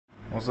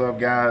What's up,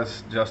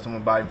 guys? Justin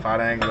with Bite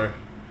Fight Angler.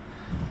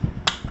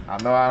 I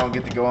know I don't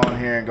get to go on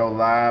here and go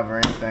live or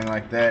anything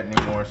like that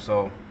anymore,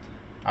 so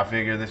I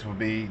figure this would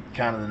be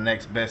kind of the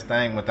next best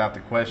thing without the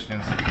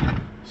questions.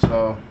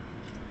 So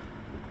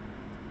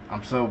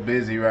I'm so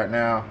busy right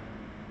now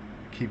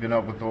keeping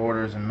up with the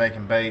orders and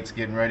making baits,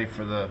 getting ready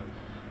for the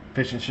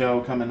fishing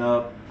show coming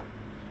up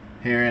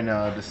here in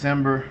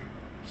December.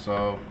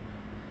 So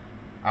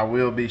I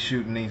will be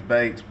shooting these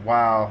baits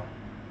while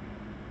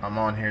I'm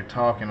on here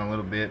talking a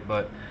little bit,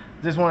 but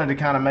just wanted to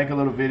kind of make a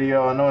little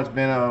video. I know it's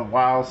been a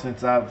while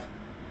since I've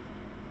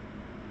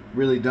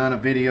really done a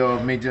video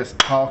of me just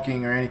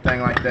talking or anything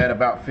like that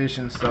about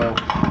fishing, so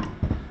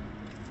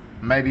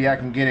maybe I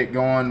can get it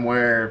going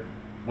where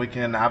we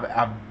can.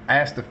 I've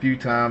asked a few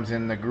times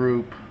in the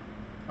group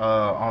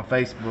on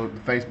Facebook, the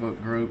Facebook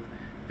group,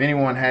 if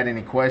anyone had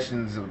any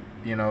questions,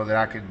 that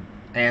I could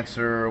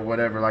answer or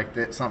whatever like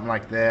that, something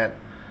like that,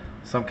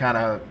 some kind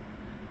of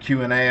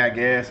Q&A, I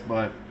guess.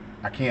 But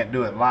I can't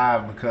do it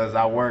live because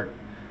I work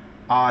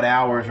odd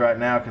hours right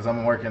now because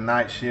I'm working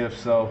night shift,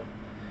 so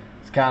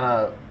it's kind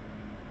of,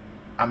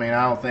 I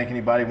don't think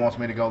anybody wants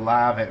me to go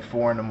live at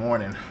 4 in the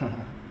morning.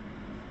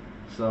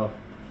 So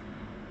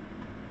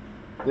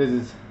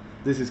this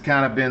has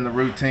kind of been the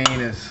routine,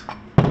 is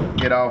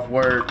get off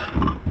work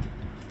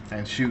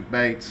and shoot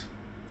baits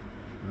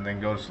and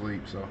then go to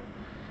sleep. So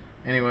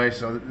anyway,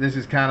 so this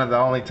is kind of the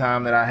only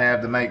time that I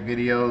have to make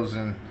videos,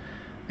 and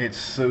it's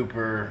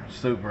super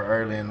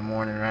early in the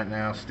morning right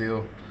now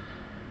still.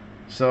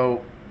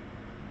 So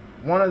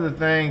one of the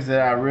things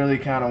that I really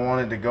kind of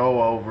wanted to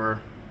go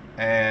over,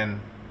 and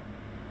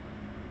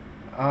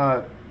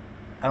I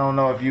don't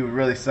know if you would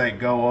really say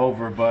go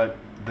over, but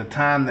the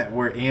time that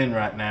we're in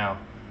right now.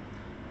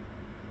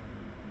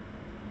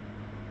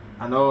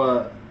 I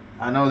know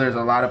there's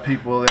a lot of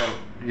people that,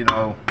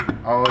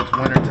 oh, it's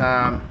winter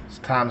time, it's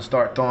time to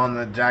start throwing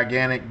the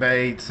gigantic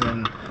baits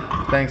and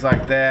things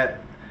like that.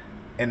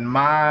 In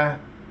my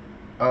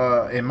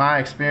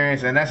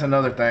experience, and that's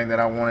another thing that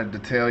I wanted to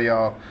tell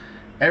y'all,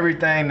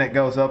 everything that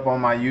goes up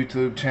on my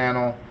YouTube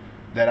channel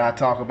that I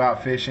talk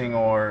about fishing,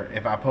 or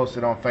if I post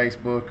it on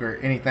Facebook or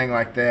anything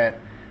like that,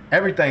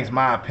 everything's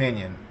my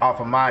opinion off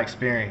of my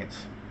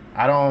experience.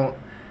 I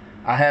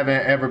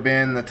haven't ever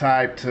been the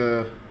type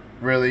to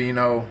really,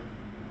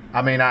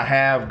 I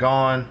have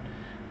gone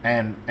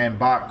and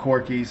bought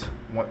Corkies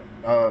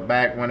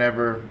back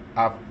whenever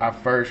I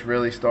first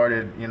really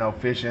started,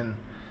 fishing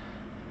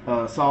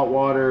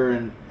saltwater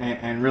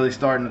and really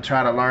starting to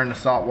try to learn the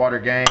saltwater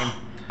game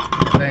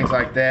and things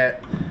like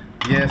that.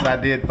 Yes, I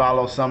did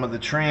follow some of the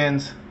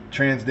trends.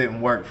 Trends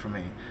didn't work for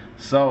me.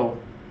 So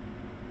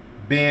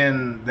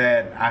being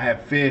that I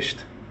have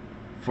fished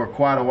for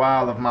quite a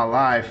while of my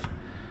life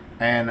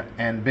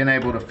and been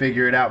able to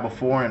figure it out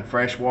before in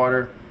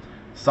freshwater,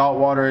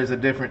 saltwater is a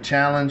different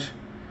challenge,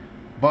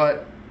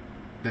 but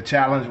the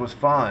challenge was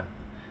fun.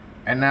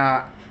 And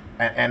now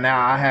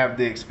I have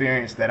the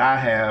experience that I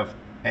have,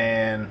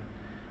 and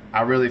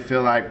I really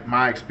feel like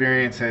my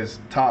experience has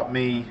taught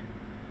me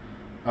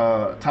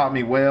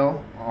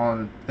well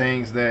on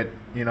things that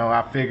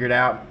I figured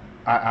out.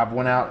 I've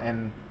went out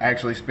and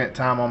actually spent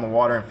time on the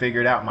water and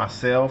figured out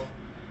myself,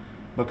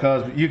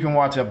 because you can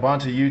watch a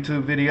bunch of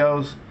YouTube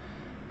videos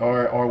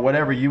or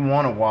whatever you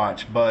want to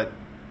watch, but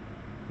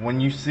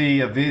when you see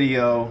a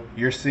video,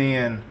 you're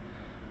seeing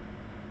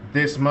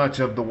this much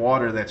of the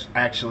water that's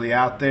actually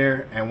out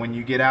there. And when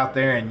you get out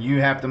there and you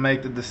have to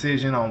make the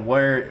decision on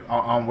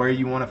where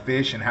you want to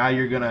fish and how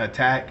you're going to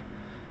attack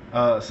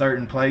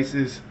certain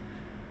places,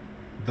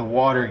 the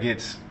water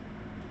gets,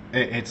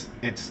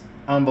 it's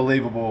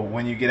unbelievable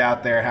when you get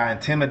out there how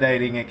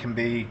intimidating it can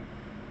be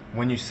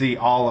when you see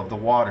all of the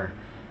water.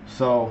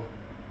 So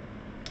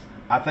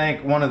I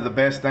think one of the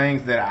best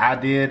things that I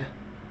did,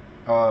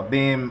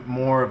 being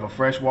more of a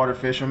freshwater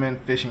fisherman,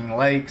 fishing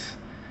lakes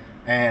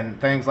and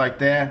things like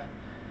that,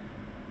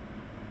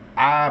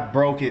 I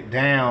broke it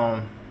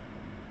down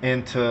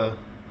into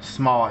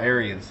small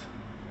areas.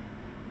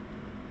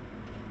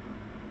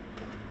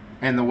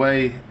 And the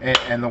way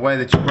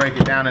that you break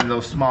it down in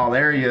those small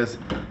areas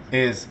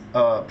is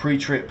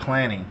pre-trip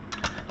planning.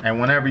 And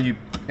whenever you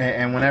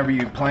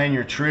plan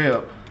your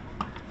trip,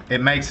 it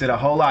makes it a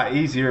whole lot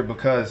easier,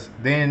 because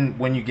then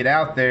when you get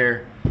out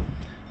there,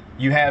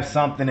 you have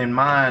something in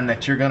mind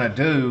that you're gonna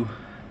do,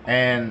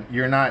 and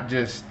you're not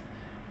just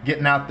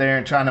getting out there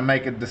and trying to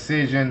make a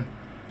decision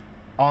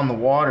on the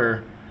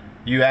water.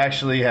 You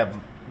actually have,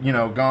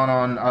 gone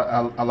on,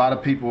 a lot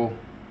of people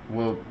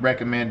will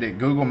recommend it,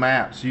 Google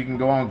Maps. You can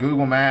go on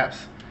Google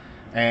Maps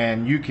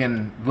and you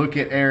can look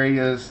at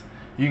areas.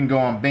 You can go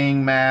on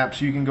Bing Maps,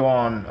 you can go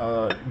on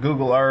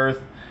Google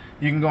Earth,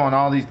 you can go on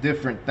all these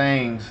different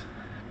things,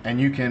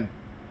 and you can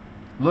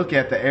look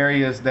at the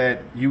areas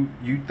that you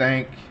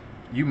think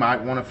you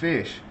might want to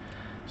fish.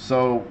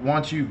 So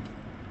once you've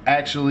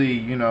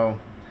actually,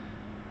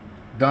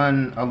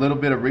 done a little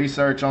bit of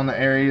research on the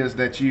areas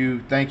that you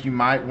think you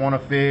might want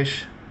to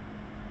fish,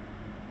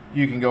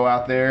 you can go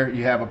out there,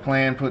 you have a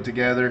plan put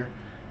together,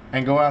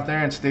 and go out there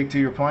and stick to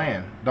your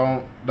plan.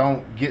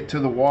 Don't get to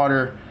the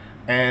water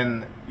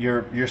and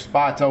your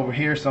spot's over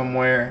here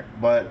somewhere,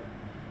 but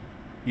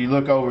you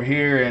look over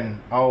here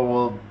and, oh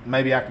well,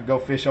 maybe I could go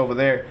fish over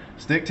there.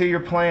 Stick to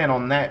your plan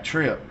on that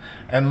trip,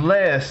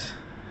 unless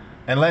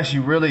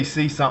you really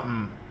see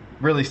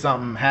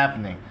something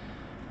happening.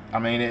 I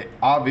mean, it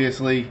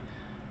obviously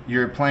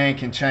your plan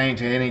can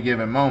change at any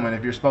given moment.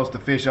 If you're supposed to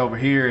fish over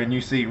here and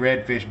you see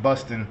redfish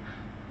busting,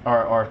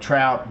 or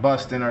trout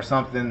busting or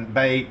something,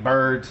 bait,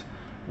 birds,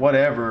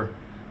 whatever,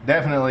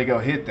 definitely go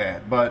hit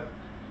that. But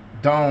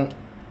don't,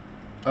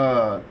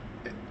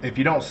 if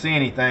you don't see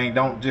anything,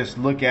 don't just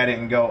look at it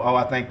and go, oh,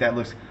 I think that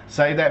looks,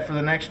 save that for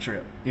the next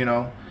trip. You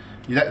know,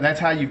 that's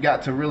how you've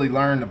got to really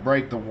learn to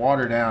break the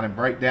water down and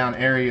break down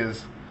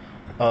areas,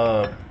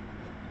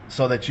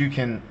 so that you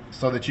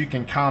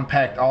can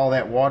compact all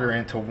that water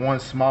into one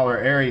smaller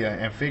area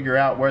and figure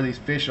out where these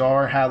fish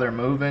are, how they're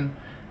moving.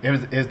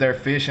 Is there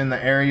fish in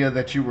the area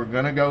that you were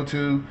gonna go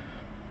to?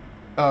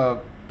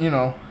 You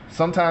know,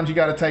 sometimes you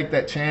got to take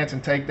that chance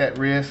and take that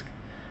risk.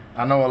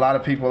 I know a lot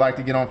of people like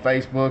to get on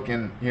Facebook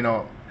and, you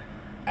know,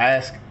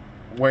 ask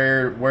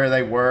where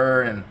they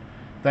were and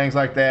things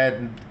like that,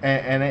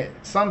 and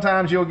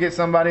sometimes you'll get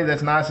somebody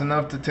that's nice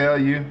enough to tell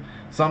you.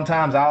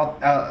 Sometimes I'll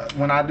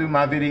when I do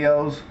my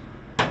videos,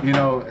 you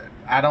know,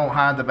 I don't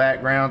hide the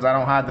backgrounds. I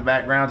don't hide the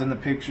backgrounds in the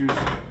pictures.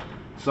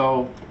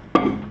 So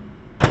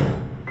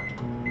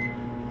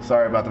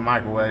sorry about the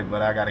microwave,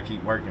 but I got to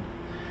keep working.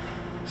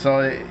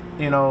 So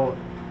you know,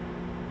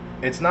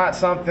 it's not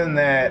something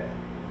that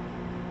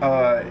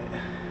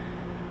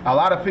a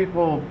lot of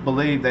people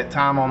believe that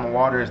time on the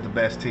water is the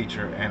best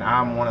teacher, and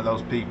I'm one of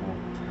those people.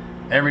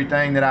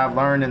 Everything that I've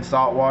learned in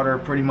saltwater,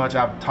 pretty much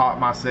I've taught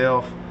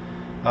myself.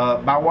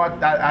 By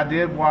what I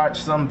did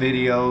watch some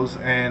videos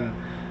and,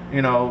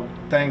 you know,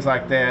 things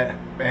like that,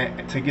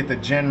 to get the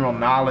general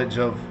knowledge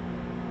of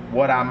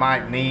what I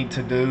might need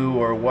to do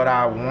or what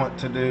I want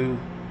to do.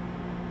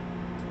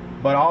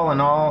 But all in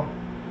all,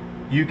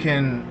 you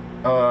can,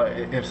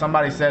 if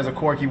somebody says a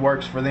corky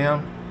works for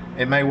them,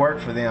 it may work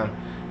for them.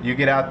 You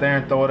get out there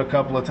and throw it a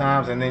couple of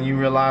times, and then you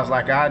realize,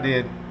 like I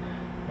did,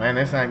 man,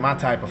 this ain't my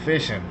type of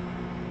fishing.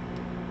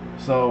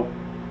 So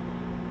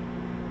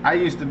I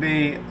used to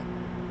be,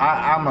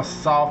 I'm a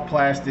soft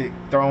plastic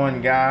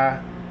throwing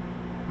guy.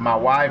 My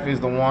wife is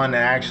the one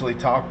that actually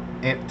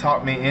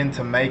talked me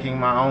into making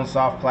my own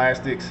soft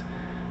plastics,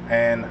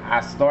 and I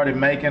started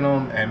making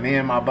them, and me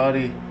and my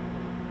buddy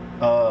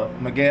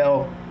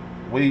Miguel,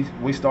 we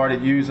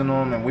started using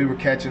them, and we were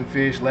catching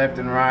fish left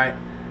and right.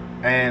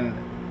 And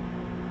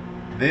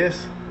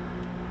this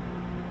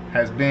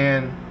has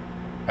been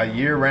a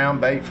year-round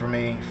bait for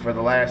me for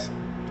the last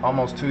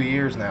almost 2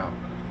 years now,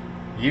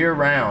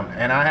 year-round.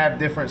 And I have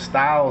different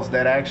styles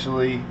that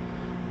actually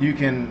you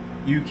can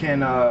use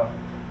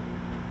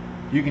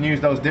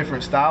those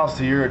different styles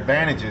to your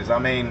advantages. I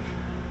mean,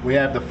 we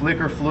have the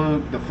Flicker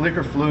Fluke. The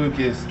Flicker Fluke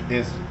is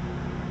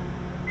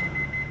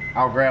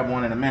I'll grab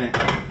one in a minute,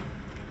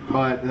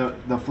 but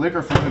the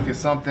Flicker Fluke is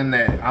something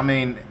that, I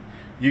mean,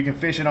 you can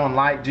fish it on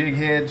light jig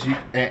heads,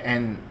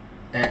 and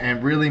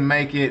really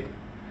make it,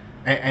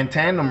 and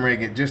tandem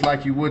rig it just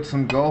like you would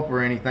some gulp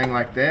or anything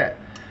like that.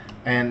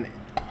 And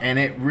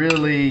it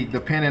really,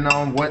 depending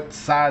on what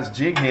size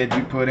jig head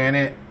you put in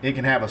it, it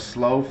can have a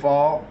slow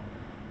fall,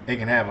 it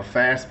can have a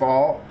fast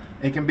fall,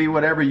 it can be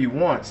whatever you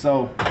want.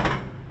 So,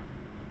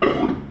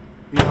 you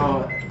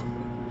know,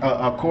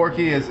 a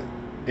corky is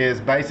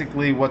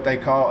basically what they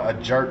call a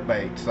jerk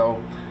bait.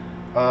 So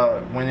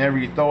whenever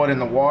you throw it in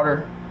the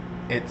water,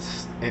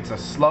 it's a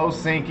slow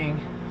sinking,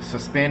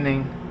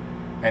 suspending,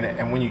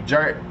 and when you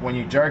jerk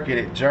it,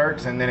 it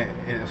jerks, and then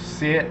it'll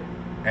sit,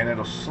 and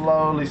it'll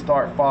slowly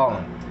start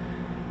falling.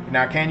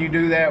 Now, can you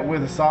do that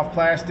with a soft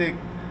plastic?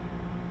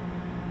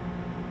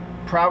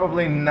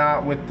 Probably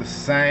not with the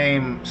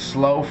same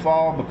slow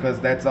fall,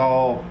 because that's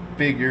all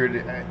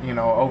figured, you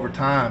know, over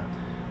time.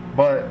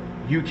 But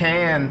you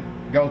can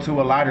go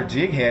to a lighter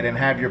jig head and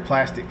have your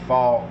plastic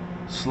fall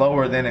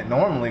slower than it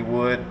normally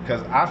would,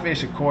 because I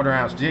fish a 1/4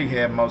 ounce jig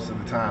head most of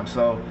the time.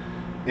 So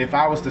if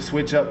I was to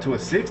switch up to a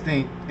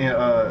 16th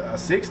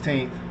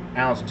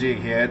ounce jig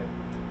head,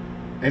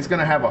 it's going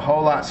to have a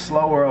whole lot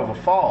slower of a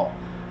fall.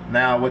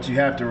 Now, what you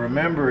have to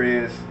remember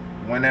is,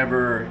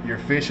 whenever you're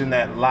fishing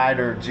that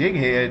lighter jig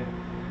head,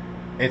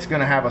 it's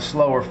going to have a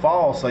slower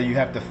fall, so you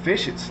have to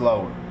fish it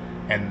slower.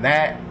 And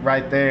that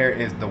right there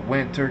is the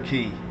winter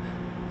key.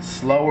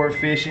 Slower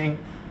fishing,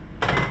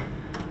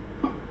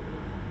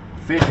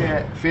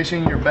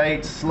 fishing your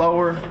baits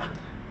slower,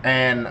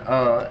 and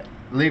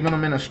leaving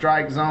them in a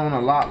strike zone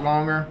a lot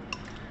longer.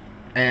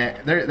 And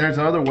there's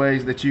other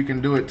ways that you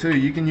can do it too.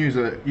 You can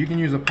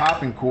use a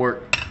popping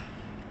cork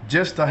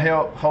just to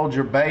help hold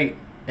your bait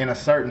in a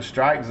certain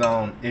strike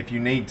zone if you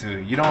need to.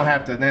 You don't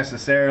have to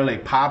necessarily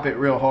pop it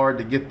real hard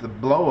to get the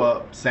blow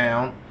up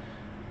sound,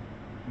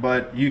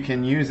 but you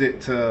can use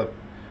it to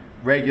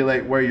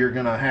regulate where you're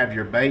gonna have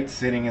your bait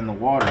sitting in the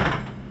water.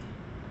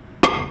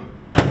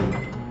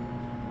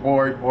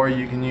 Or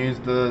you can use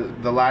the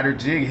lighter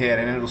jig head,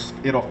 and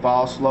it'll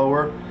fall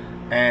slower.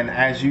 And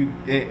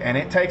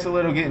it takes a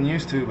little getting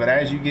used to, but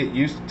as you get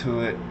used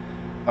to it,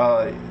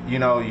 you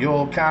know,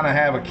 you'll kind of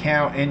have a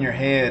count in your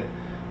head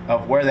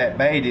of where that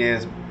bait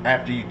is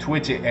after you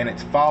twitch it and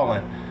it's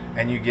falling,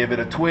 and you give it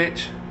a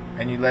twitch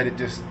and you let it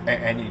just,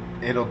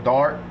 it'll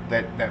dart.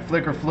 That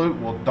flicker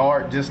fluke will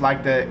dart just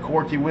like that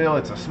Corky will.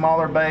 It's a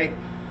smaller bait,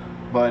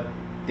 but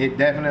it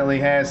definitely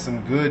has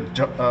some good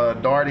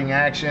darting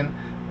action.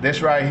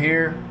 This right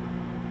here,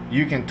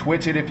 you can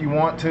twitch it if you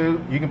want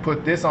to. You can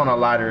put this on a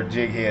lighter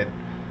jig head,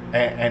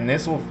 and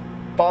this will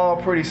fall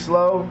pretty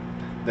slow.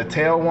 The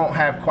tail won't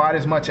have quite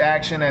as much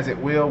action as it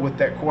will with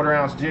that 1/4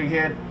 ounce jig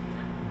head,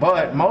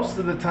 but most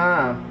of the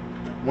time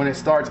when it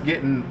starts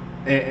getting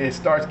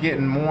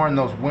more in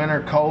those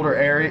winter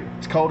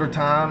colder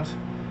times,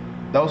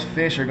 those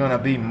fish are going to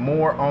be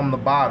more on the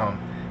bottom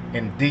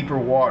in deeper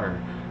water.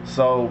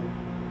 So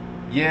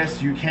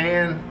yes, you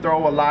can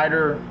throw a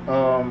lighter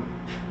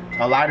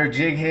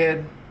jig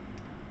head.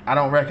 I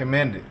don't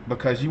recommend it,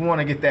 because you want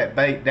to get that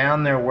bait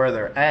down there where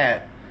they're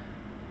at,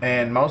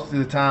 and most of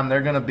the time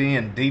they're going to be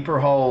in deeper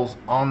holes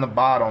on the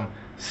bottom,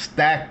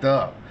 stacked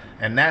up.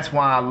 And that's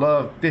why I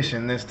love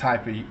fishing this time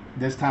of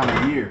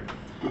year,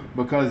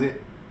 because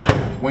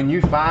when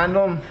you find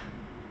them,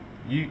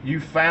 you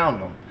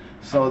found them.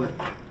 So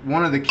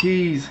one of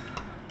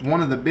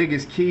the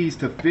biggest keys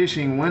to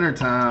fishing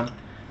wintertime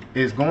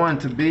is going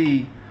to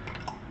be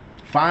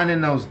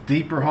finding those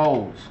deeper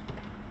holes.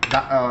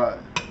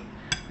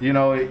 You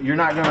know, you're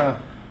not gonna,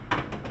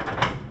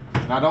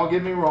 now don't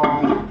get me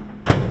wrong,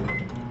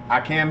 I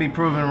can be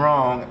proven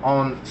wrong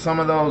on some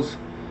of those,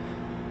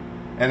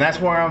 and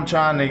that's where I'm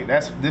trying to,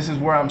 this is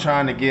where I'm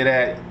trying to get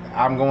at.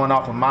 I'm going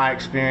off of my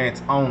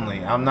experience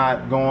only. I'm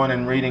not going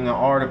and reading an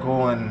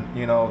article and,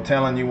 you know,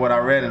 telling you what I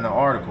read in the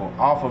article.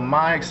 Off of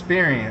my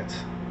experience,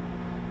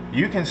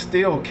 you can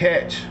still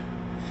catch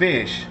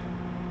fish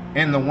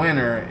in the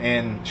winter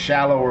in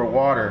shallower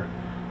water,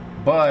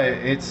 but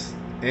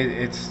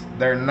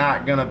they're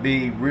not gonna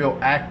be real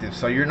active,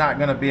 so you're not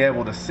gonna be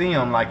able to see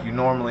them like you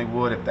normally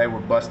would if they were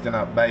busting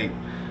up bait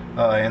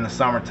in the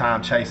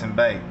summertime chasing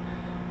bait.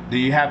 Do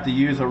you have to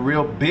use a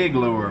real big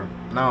lure?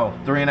 No.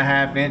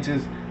 3.5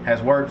 inches has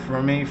worked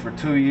for me for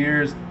 2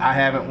 years. I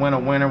haven't went a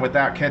winter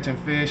without catching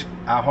fish.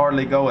 I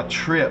hardly go a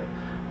trip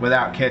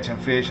without catching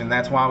fish, and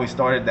that's why we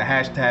started the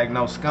hashtag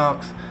No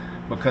Skunks,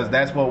 because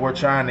that's what we're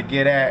trying to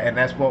get at, and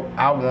that's what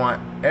I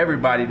want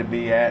everybody to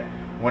be at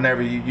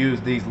whenever you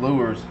use these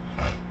lures.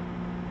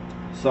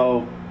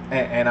 So,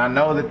 and I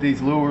know that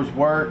these lures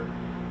work.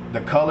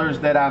 The colors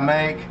that I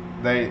make,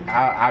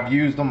 I've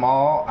used them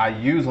all. I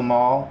use them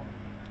all.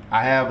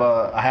 I have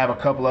a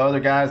couple of other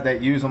guys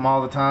that use them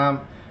all the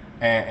time,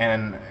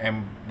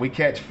 and we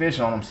catch fish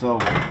on them. So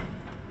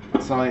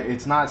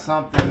it's not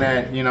something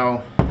that, you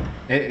know,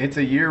 it's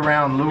a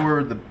year-round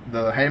lure.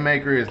 The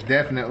Haymaker is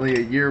definitely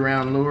a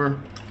year-round lure,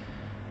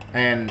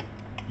 and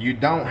you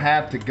don't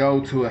have to go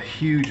to a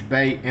huge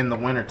bait in the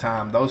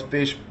wintertime. Those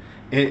fish,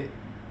 the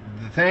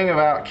thing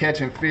about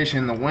catching fish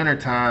in the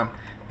wintertime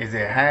is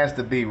it has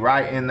to be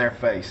right in their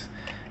face.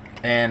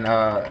 And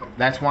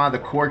that's why the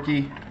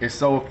Corky is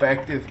so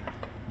effective,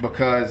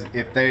 because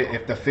if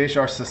the fish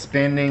are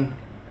suspending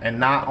and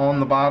not on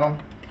the bottom,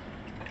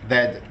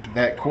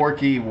 that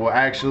Corky will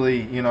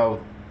actually, you know,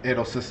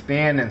 it'll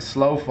suspend and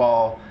slow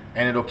fall,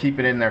 and it'll keep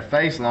it in their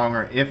face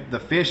longer if the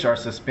fish are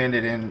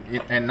suspended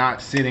and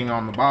not sitting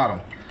on the bottom,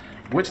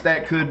 which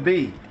that could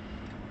be.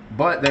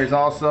 But there's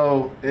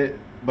also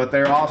but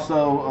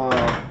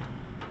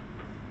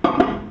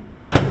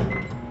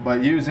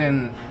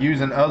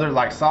using other,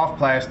 like soft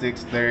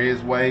plastics, there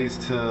is ways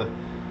to,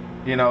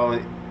 you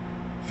know,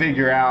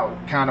 figure out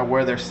kind of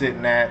where they're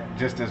sitting at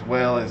just as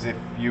well as if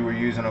you were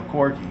using a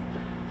Corky.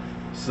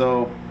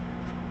 So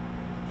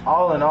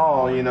all in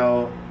all, you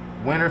know,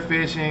 winter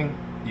fishing,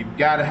 you've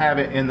got to have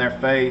it in their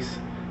face.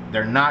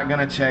 They're not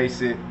going to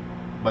chase it,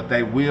 but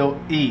they will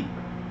eat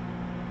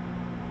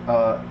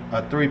a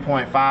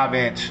 3.5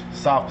 inch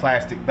soft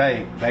plastic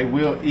bait. They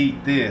will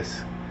eat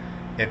this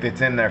if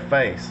it's in their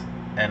face,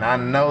 and I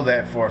know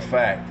that for a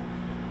fact.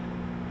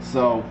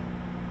 So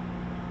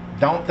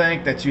don't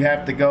think that you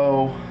have to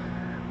go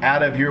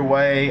out of your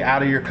way,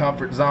 out of your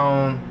comfort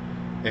zone,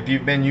 if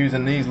you've been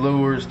using these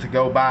lures, to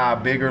go buy a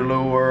bigger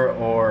lure,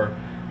 or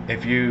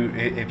if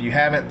you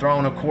haven't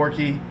thrown a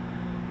Corky.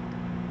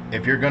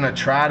 If you're gonna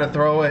try to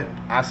throw it,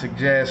 I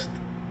suggest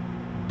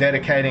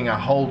dedicating a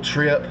whole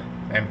trip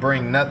and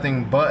bring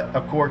nothing but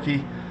a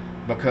Corky,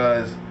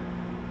 because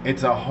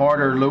it's a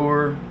harder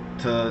lure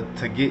to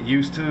get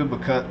used to,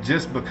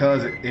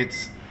 because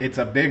it's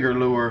a bigger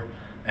lure,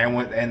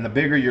 and the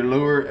bigger your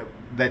lure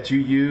that you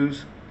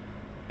use,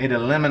 it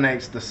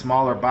eliminates the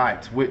smaller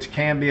bites, which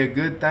can be a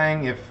good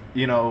thing if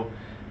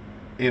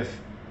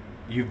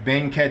you've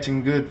been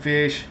catching good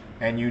fish,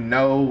 and you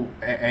know,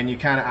 and you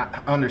kind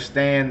of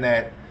understand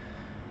that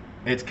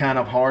it's kind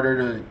of harder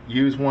to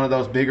use one of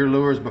those bigger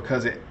lures,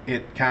 because it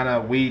kind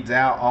of weeds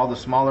out all the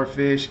smaller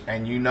fish,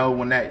 and you know,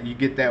 when you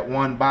get that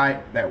one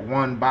bite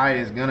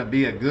is gonna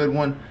be a good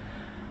one.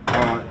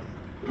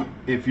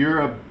 If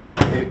you're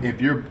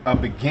a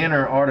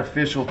beginner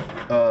artificial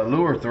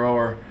lure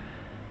thrower,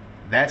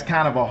 that's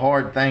kind of a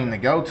hard thing to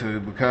go to,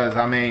 because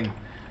I mean,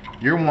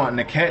 you're wanting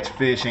to catch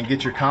fish and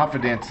get your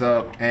confidence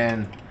up,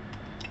 and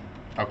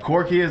a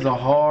corky is a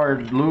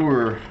hard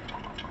lure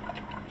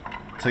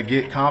to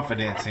get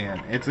confidence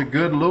in. It's a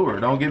good lure,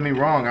 don't get me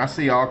wrong. I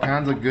see all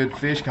kinds of good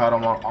fish caught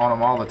on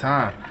them all the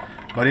time,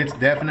 but it's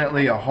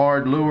definitely a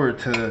hard lure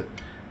to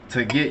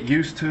get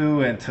used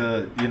to and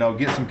to, you know,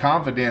 get some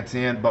confidence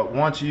in. But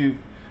once you've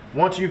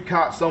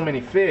caught so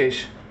many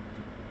fish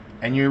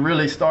and you're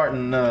really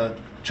starting to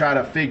try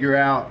to figure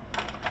out,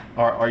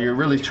 or you're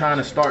really trying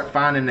to start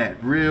finding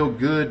that real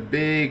good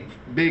big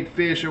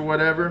fish or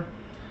whatever,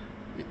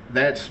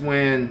 that's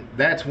when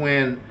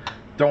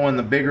throwing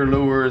the bigger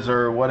lures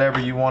or whatever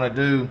you want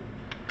to do,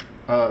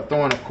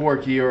 throwing a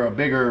corky or a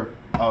bigger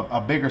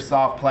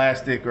soft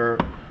plastic or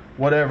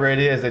whatever it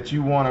is that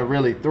you want to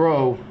really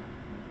throw,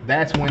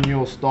 that's when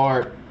you'll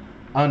start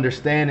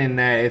understanding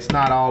that it's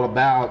not all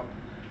about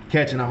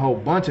catching a whole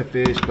bunch of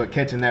fish, but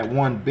catching that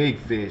one big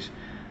fish.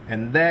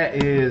 And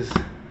that is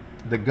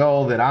the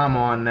goal that I'm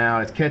on now,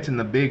 is catching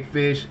the big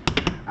fish.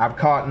 I've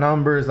caught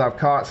numbers, I've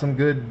caught some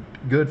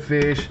good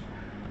fish.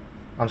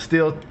 I'm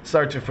still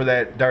searching for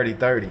that dirty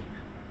 30.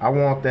 I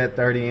want that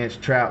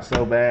 30-inch trout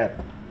so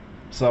bad.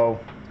 So,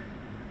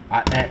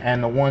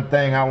 and the one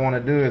thing I want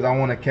to do is I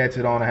want to catch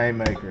it on a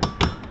haymaker.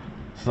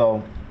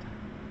 So,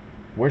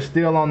 we're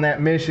still on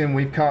that mission.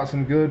 We've caught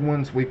some good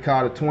ones. We've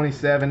caught a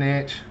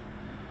 27-inch,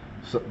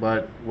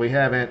 but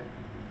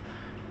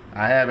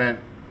I haven't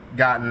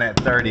gotten that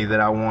 30 that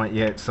I want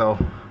yet.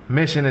 So,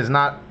 mission is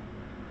not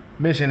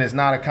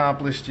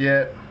accomplished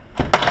yet,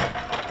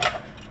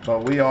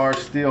 but we are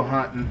still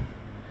hunting.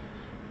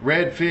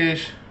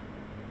 Redfish,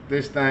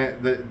 this thing,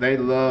 they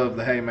love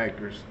the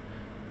haymakers.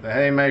 The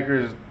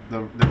haymakers,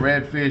 the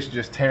redfish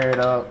just tear it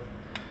up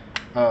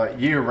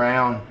year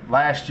round.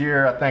 Last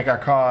year, I think I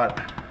caught,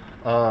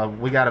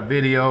 we got a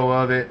video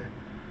of it.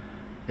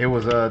 It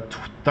was a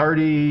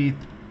 30,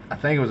 I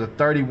think it was a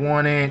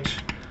 31-inch.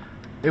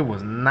 It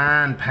was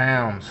 9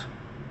 pounds.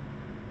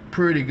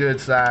 Pretty good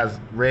size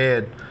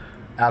red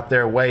out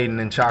there waiting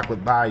in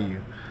Chocolate Bayou.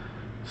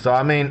 So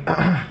I mean,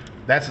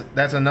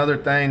 that's another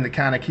thing to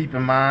kind of keep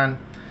in mind.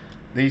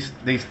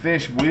 These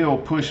fish will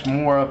push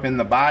more up in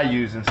the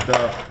bayous and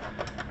stuff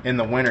in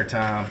the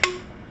wintertime.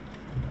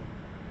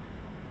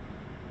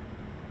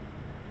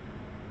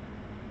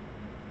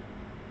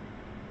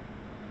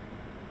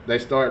 They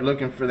start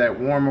looking for that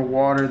warmer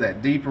water,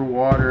 that deeper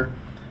water.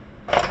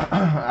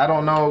 I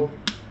don't know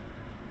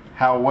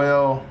how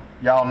well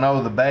y'all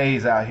know the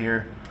bays out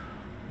here,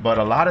 but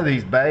a lot of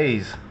these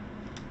bays,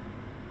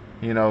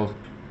 you know,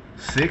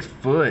 6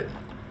 foot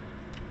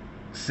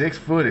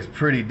is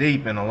pretty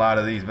deep in a lot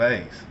of these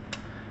bays.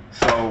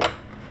 So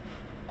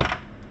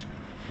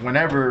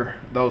whenever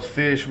those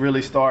fish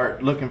really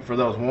start looking for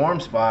those warm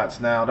spots,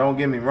 now don't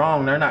get me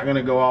wrong, they're not going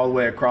to go all the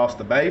way across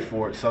the bay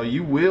for it. So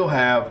you will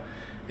have,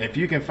 if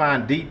you can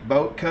find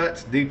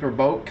deeper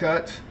boat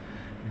cuts,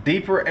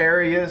 deeper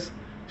areas,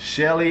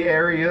 shelly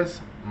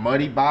areas,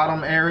 muddy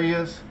bottom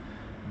areas,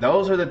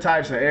 those are the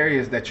types of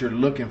areas that you're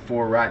looking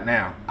for right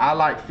now. I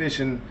like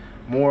fishing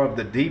more of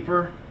the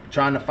deeper,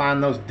 trying to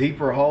find those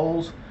deeper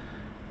holes.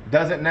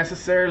 Doesn't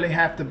necessarily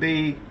have to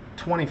be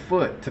 20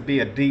 foot to be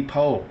a deep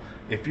hole.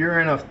 If you're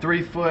in a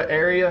 3 foot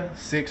area,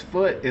 6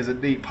 foot is a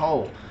deep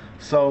hole.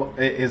 So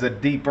it is a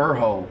deeper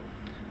hole.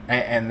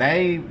 And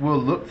they will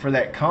look for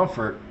that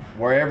comfort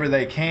wherever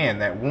they can,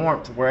 that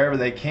warmth wherever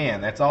they can.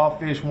 That's all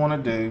fish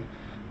want to do.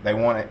 They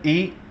want to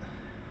eat,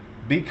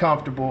 be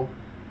comfortable,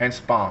 and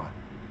spawn.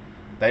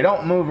 They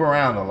don't move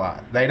around a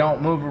lot. They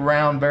don't move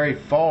around very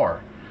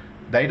far.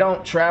 They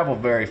don't travel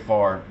very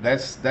far.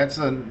 That's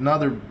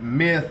another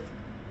myth.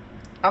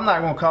 I'm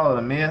not going to call it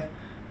a myth.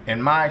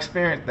 In my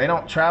experience, they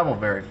don't travel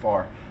very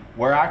far.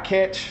 Where I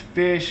catch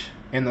fish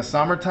in the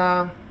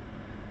summertime,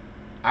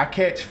 I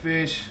catch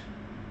fish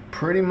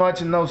pretty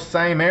much in those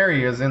same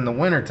areas in the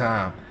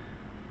wintertime,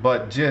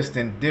 but just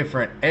in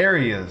different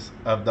areas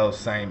of those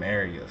same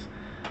areas.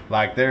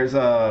 Like there's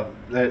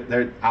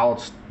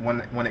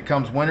when it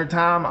comes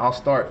wintertime, I'll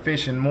start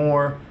fishing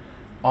more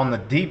on the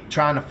deep,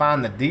 trying to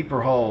find the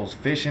deeper holes,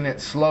 fishing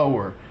it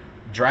slower,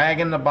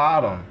 dragging the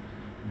bottom,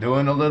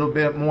 doing a little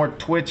bit more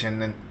twitching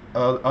than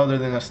other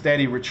than a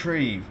steady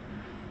retrieve.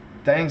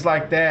 Things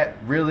like that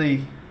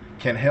really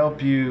can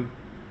help you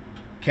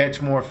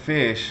catch more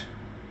fish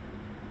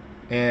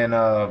in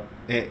the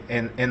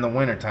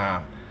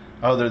wintertime,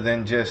 other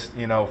than just,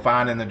 you know,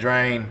 finding the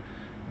drain,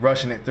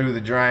 rushing it through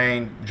the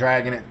drain,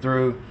 dragging it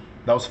through.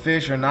 Those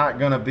fish are not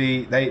going to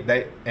be,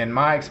 they in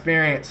my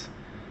experience,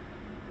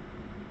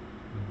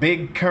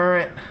 big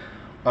current,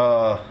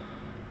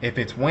 if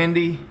it's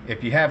windy,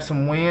 if you have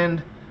some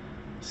wind,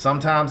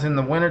 sometimes in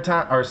the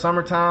wintertime or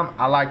summertime,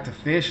 I like to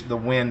fish the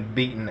wind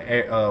beaten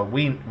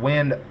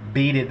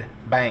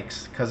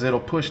banks, because it'll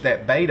push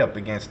that bait up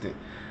against it.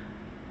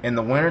 In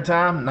the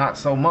wintertime, not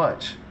so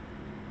much.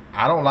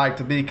 I don't like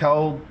to be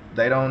cold,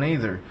 they don't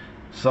either.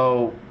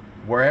 So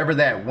wherever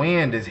that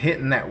wind is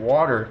hitting that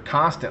water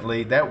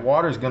constantly, that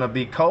water is going to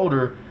be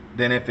colder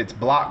than if it's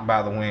blocked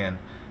by the wind.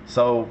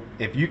 So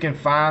if you can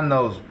find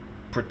those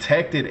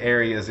protected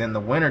areas in the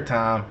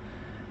wintertime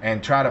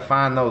and try to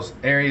find those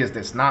areas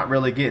that's not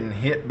really getting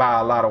hit by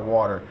a lot of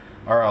water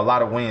or a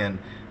lot of wind.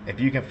 If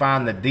you can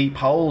find the deep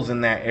holes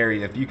in that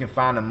area, if you can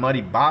find a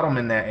muddy bottom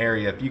in that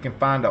area, if you can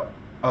find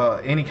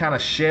any kind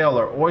of shell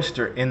or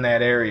oyster in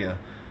that area,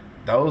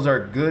 those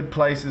are good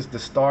places to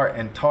start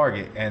and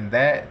target. And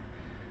that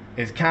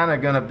is kind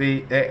of going to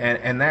be,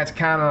 and that's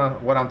kind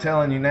of what I'm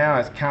telling you now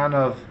is kind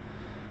of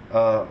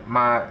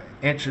my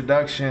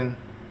introduction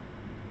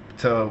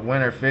to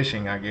winter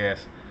fishing, I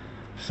guess.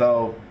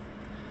 So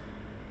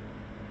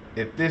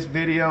if this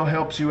video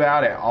helps you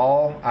out at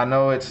all, I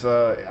know it's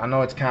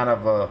kind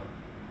of a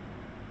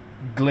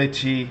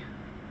glitchy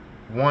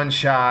one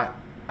shot.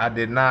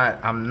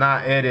 I'm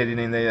not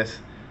editing this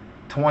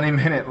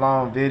 20-minute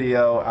long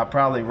video. I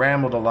probably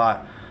rambled a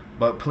lot,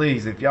 but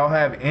please, if y'all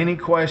have any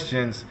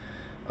questions,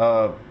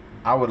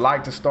 I would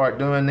like to start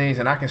doing these,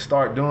 and I can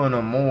start doing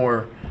them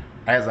more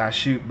as I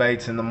shoot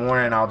baits in the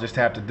morning. I'll just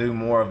have to do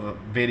more of a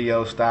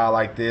video style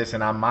like this,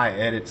 and I might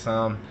edit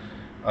some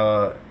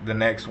the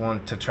next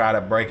one to try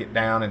to break it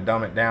down and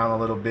dumb it down a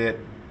little bit.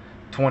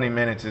 20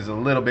 minutes is a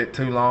little bit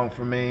too long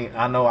for me.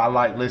 I know I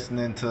like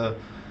listening to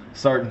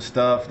certain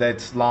stuff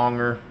that's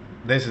longer.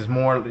 This is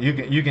more,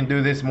 you can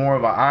do this more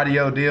of an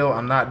audio deal.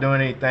 I'm not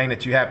doing anything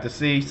that you have to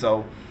see,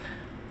 so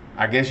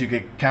I guess you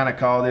could kind of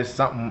call this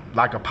something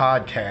like a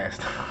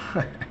podcast.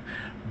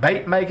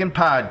 Bait making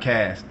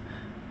podcast,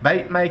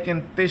 bait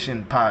making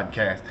fishing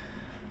podcast.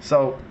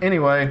 So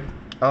anyway,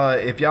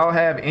 if y'all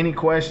have any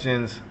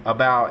questions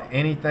about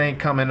anything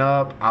coming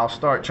up, I'll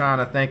start trying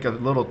to think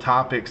of little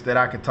topics that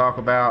I could talk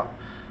about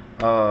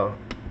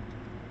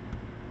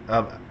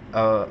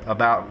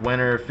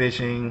winter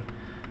fishing,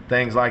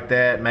 things like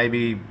that,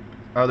 maybe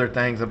other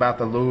things about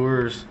the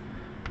lures.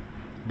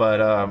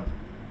 But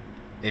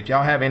if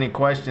y'all have any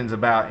questions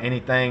about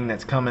anything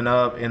that's coming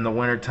up in the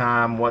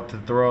wintertime, what to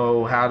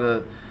throw, how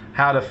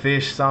to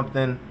fish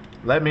something,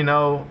 let me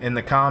know in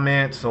the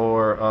comments,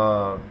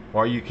 or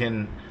you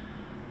can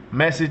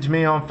message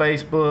me on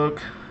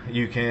Facebook.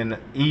 You can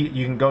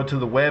go to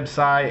the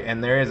website,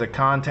 and there is a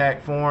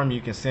contact form. You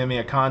can send me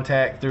a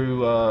contact through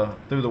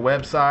the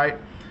website.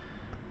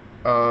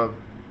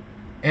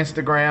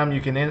 Instagram,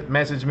 you can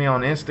message me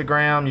on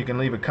Instagram. You can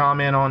leave a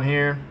comment on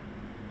here.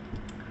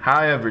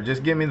 However,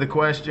 just give me the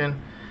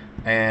question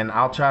and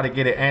I'll try to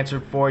get it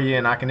answered for you,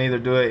 and I can either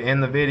do it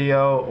in the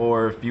video,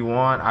 or if you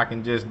want, I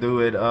can just do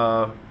it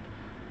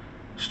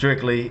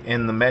strictly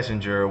in the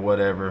messenger or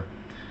whatever.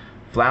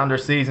 Flounder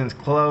season's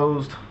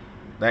closed.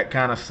 That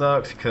kind of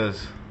sucks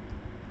because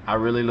I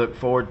really look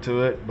forward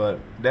to it, but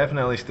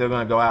definitely still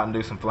going to go out and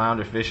do some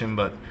flounder fishing.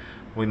 But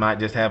we might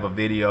just have a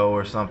video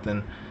or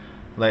something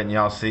letting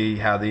y'all see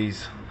how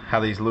these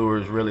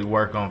lures really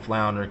work on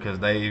flounder, because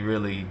they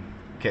really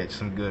catch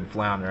some good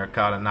flounder. I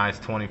caught a nice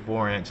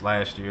 24-inch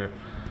last year.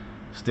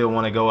 Still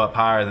want to go up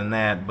higher than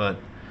that, but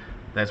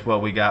that's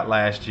what we got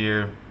last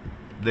year.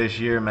 This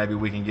year maybe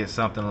we can get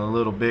something a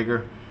little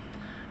bigger.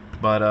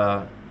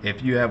 But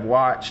if you have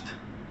watched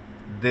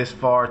this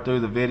far through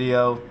the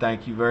video,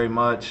 thank you very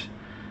much,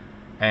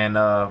 and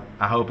I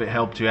hope it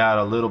helped you out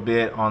a little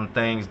bit on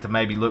things to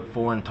maybe look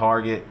for and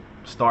target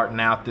starting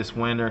out this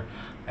winter.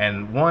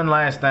 And one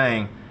last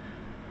thing,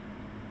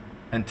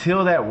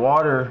 until that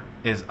water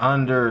is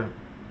under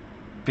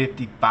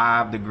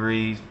 55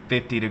 degrees,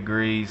 50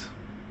 degrees,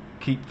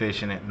 keep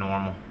fishing it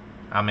normal.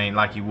 I mean,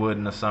 like you would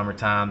in the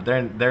summertime.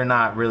 They're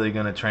not really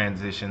going to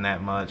transition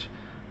that much.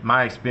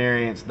 My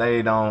experience,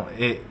 they don't.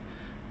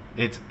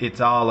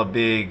 It's all a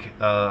big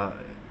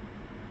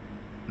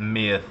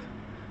myth,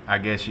 I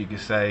guess you could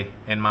say,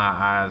 in my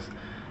eyes.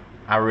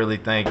 I really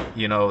think,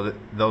 you know,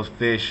 those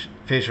fish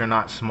are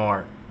not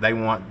smart. They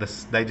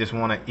just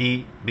want to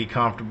eat, be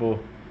comfortable,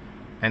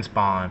 and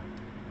spawn.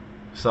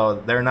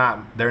 So they're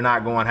not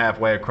going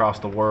halfway across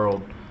the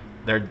world.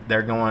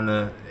 They're going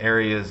to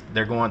areas.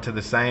 They're going to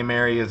the same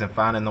areas and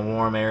finding the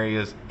warm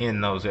areas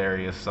in those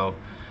areas. So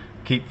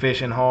keep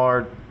fishing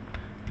hard.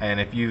 And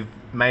if you've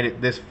made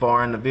it this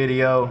far in the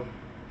video,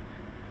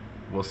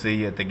 we'll see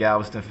you at the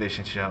Galveston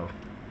Fishing Show.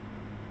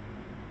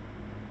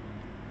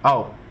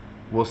 Oh,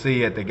 we'll see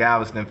you at the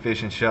Galveston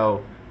Fishing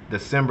Show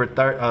December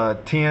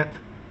 10th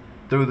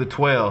through the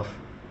 12th.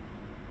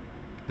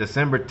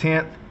 December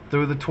 10th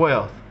through the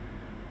 12th.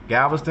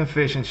 Galveston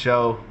Fishing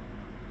Show.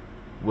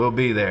 We'll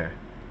be there.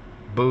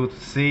 Booth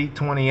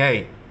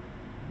C28.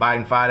 Bite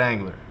and Fight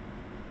Angler.